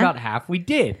doing about half. We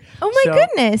did. Oh my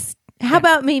goodness. How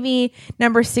about maybe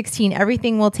number 16?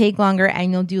 Everything will take longer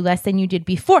and you'll do less than you did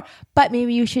before. But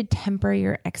maybe you should temper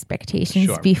your expectations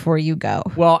Sure. before you go.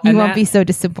 Well, you and won't that- be so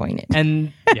disappointed.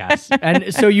 And yes,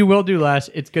 and so you will do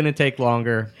less. It's going to take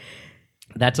longer.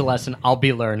 That's a lesson I'll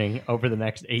be learning over the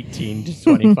next 18 to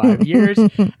 25 years.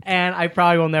 And I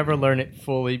probably will never learn it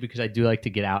fully because I do like to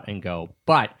get out and go.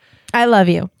 But I love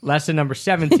you. lesson number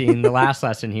 17, the last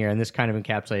lesson here, and this kind of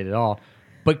encapsulated it all.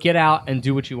 But get out and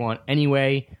do what you want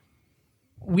anyway.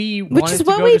 We wanted is to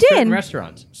what go we to certain did.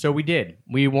 restaurants. So we did.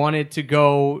 We wanted to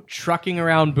go trucking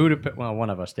around Budapest. Well,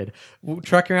 one of us did.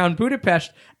 Trucking around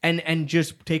Budapest and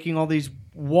just taking all these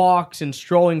walks and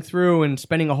strolling through and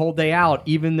spending a whole day out,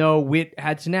 even though Whit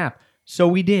had to nap. So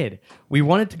we did. We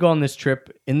wanted to go on this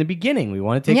trip in the beginning. We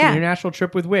wanted to take an international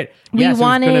trip with Whit. We Yes, it was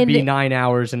going to wanted- be 9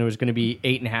 hours and it was going to be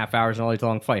 8.5 hours and all these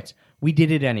long flights. We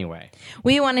did it anyway.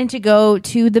 We wanted to go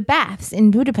to the baths in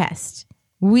Budapest.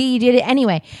 We did it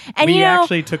anyway. And We you know,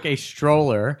 actually took a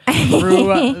stroller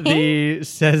through the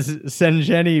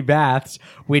Szenteni baths,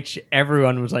 which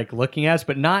everyone was like looking at us,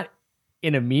 but not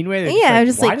in a mean way. They're yeah, I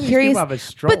was why just like do these curious. people have a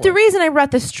stroller? But the reason I brought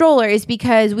the stroller is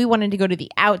because we wanted to go to the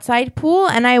outside pool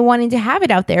and I wanted to have it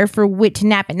out there for Whit to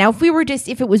nap in. Now, if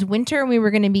it was winter and we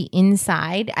were going to be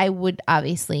inside, I would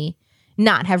obviously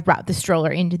not have brought the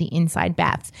stroller into the inside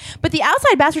baths. But the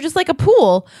outside baths are just like a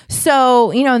pool.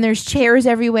 So, you know, and there's chairs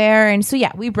everywhere. And so,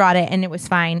 yeah, we brought it and it was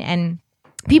fine. And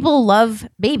people love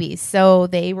babies. So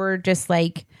they were just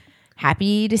like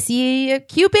happy to see a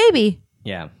cute baby.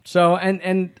 Yeah. So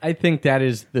and I think that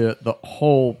is the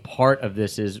whole part of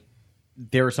this is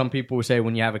there are some people who say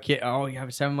when you have a kid, oh, you have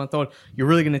a 7-month-old, you're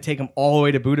really going to take them all the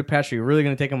way to Budapest, or you're really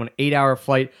going to take them on an 8-hour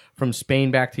flight from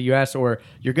Spain back to US, or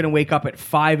you're going to wake up at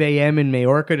 5 a.m. in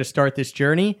Majorca to start this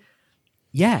journey.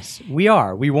 Yes, we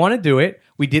are. We want to do it.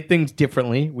 We did things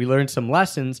differently. We learned some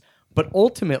lessons, but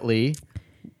ultimately,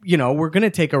 you know, we're going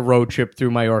to take a road trip through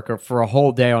Majorca for a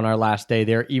whole day on our last day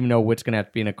there, even though Whit's going to have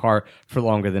to be in a car for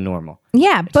longer than normal.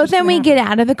 Yeah, but just then we gonna get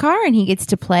out of the car and he gets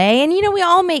to play. And, you know, we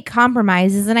all make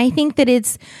compromises. And I think that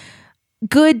it's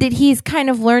good that he's kind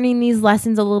of learning these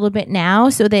lessons a little bit now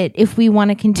so that if we want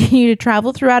to continue to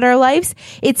travel throughout our lives,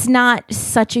 it's not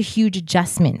such a huge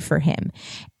adjustment for him.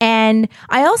 And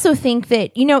I also think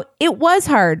that, you know, it was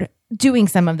hard doing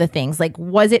some of the things. Like,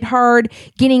 was it hard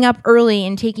getting up early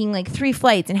and taking like 3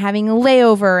 flights and having a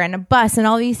layover and a bus and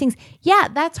all these things? Yeah,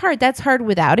 that's hard. That's hard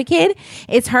without a kid.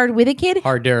 It's hard with a kid.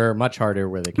 Much harder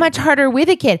with a kid. Much harder with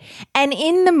a kid. And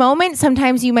in the moment,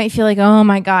 sometimes you might feel like, oh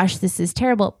my gosh, this is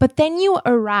terrible. But then you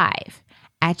arrive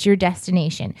at your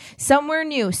destination, somewhere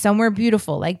new, somewhere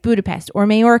beautiful like Budapest or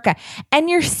Majorca, and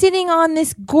you're sitting on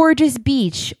this gorgeous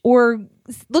beach or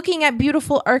looking at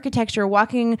beautiful architecture,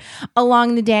 walking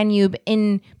along the Danube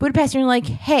in Budapest, and you're like,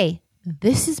 hey,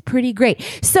 this is pretty great.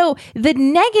 So the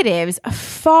negatives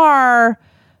far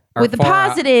outweigh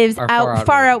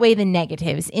the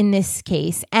negatives in this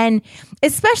case. And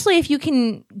especially if you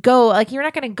can go, like, you're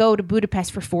not going to go to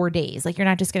Budapest for 4 days. Like, you're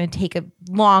not just going to take a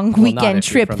long weekend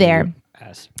trip there.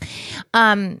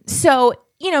 So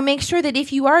make sure that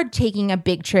if you are taking a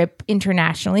big trip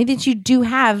internationally, that you do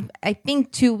have, I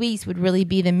think 2 weeks would really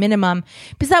be the minimum,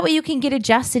 because that way you can get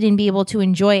adjusted and be able to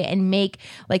enjoy it and make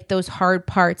like those hard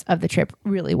parts of the trip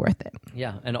really worth it.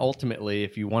 Yeah. And ultimately,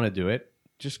 if you want to do it,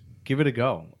 just give it a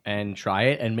go and try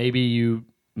it. And maybe you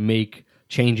make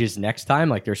changes next time.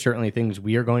 Like there's certainly things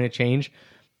we are going to change.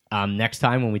 Next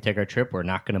time when we take our trip, we're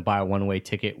not going to buy a one-way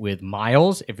ticket with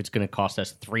miles if it's going to cost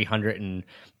us $312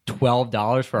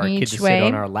 for our kid to sit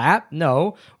on our lap.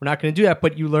 No, we're not going to do that.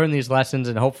 But you learn these lessons,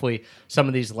 and hopefully some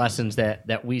of these lessons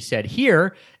that we said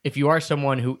here, if you are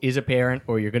someone who is a parent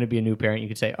or you're going to be a new parent, you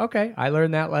could say, okay, I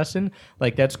learned that lesson.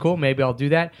 Like, that's cool. Maybe I'll do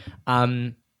that.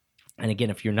 And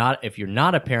again, if you're not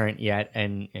a parent yet,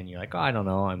 and you're like, oh, I don't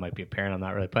know, I might be a parent, I'm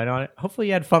not really planning on it. Hopefully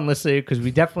you had fun listening, because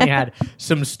we definitely had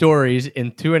some stories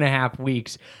in 2.5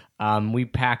 weeks. We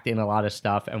packed in a lot of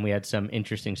stuff, and we had some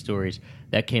interesting stories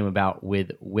that came about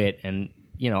with WIT. And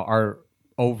our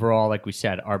overall, like we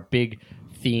said, our big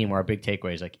theme, our big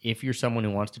takeaway is like, if you're someone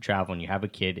who wants to travel and you have a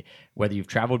kid, whether you've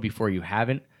traveled before or you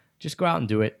haven't, just go out and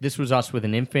do it. This was us with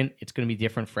an infant. It's going to be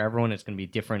different for everyone. It's going to be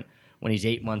different when he's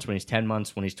 8 months, when he's 10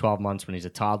 months, when he's 12 months, when he's a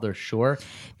toddler, sure.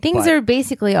 Things are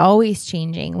basically always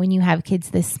changing when you have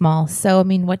kids this small. So, I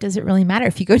mean, what does it really matter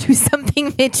if you go do something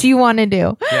that you want to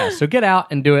do? Yeah, so get out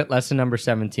and do it. Lesson number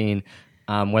 17,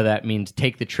 whether that means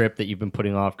take the trip that you've been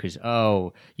putting off because,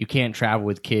 you can't travel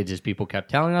with kids, as people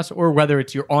kept telling us, or whether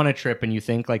it's you're on a trip and you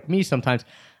think, like me sometimes,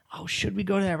 should we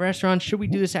go to that restaurant? Should we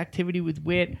do this activity with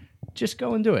WIT? Just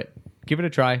go and do it. Give it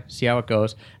a try. See how it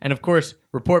goes. And, of course,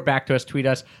 report back to us. Tweet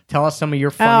us. Tell us some of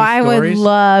your funny stories. I would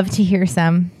love to hear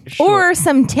some. Sure. Or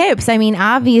some tips. I mean,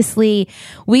 obviously,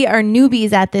 we are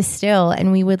newbies at this still,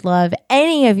 and we would love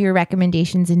any of your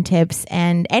recommendations and tips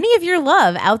and any of your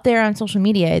love out there on social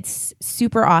media. It's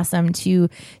super awesome to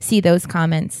see those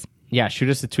comments. Yeah, shoot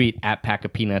us a tweet at Pack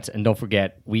of Peanuts. And don't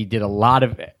forget, we did a lot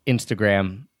of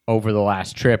Instagram over the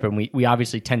last trip, and we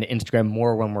obviously tend to Instagram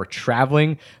more when we're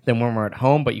traveling than when we're at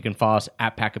home, but you can follow us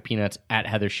at Pack of Peanuts, at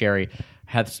Heather Sherry.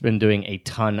 Heather's been doing a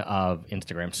ton of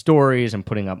Instagram stories and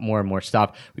putting up more and more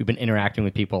stuff. We've been interacting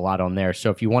with people a lot on there. So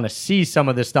if you want to see some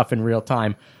of this stuff in real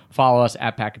time, follow us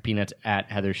at Pack of Peanuts,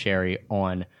 at Heather Sherry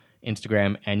on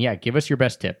Instagram. And yeah, give us your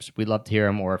best tips. We'd love to hear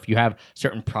them. Or if you have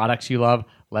certain products you love,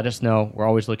 let us know. We're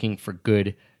always looking for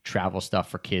good travel stuff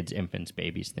for kids, infants,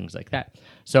 babies, things like that.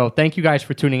 So thank you guys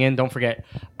for tuning in. Don't forget,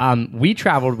 we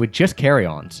traveled with just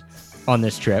carry-ons on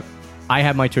this trip. I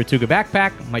had my Tortuga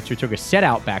backpack, my Tortuga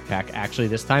set-out backpack actually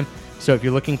this time. So if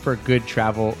you're looking for a good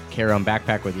travel carry-on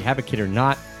backpack, whether you have a kid or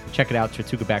not, check it out,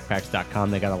 tortugabackpacks.com.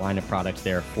 They got a line of products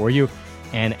there for you.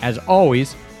 And as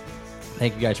always,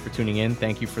 thank you guys for tuning in.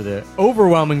 Thank you for the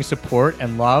overwhelming support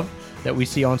and love that we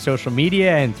see on social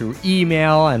media and through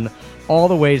email and all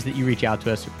the ways that you reach out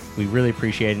to us. We really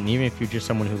appreciate it. And even if you're just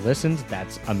someone who listens,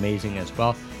 that's amazing as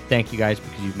well. Thank you guys,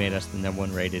 because you've made us the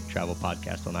 #1 rated travel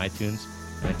podcast on iTunes.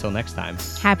 And until next time,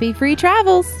 happy free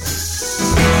travels.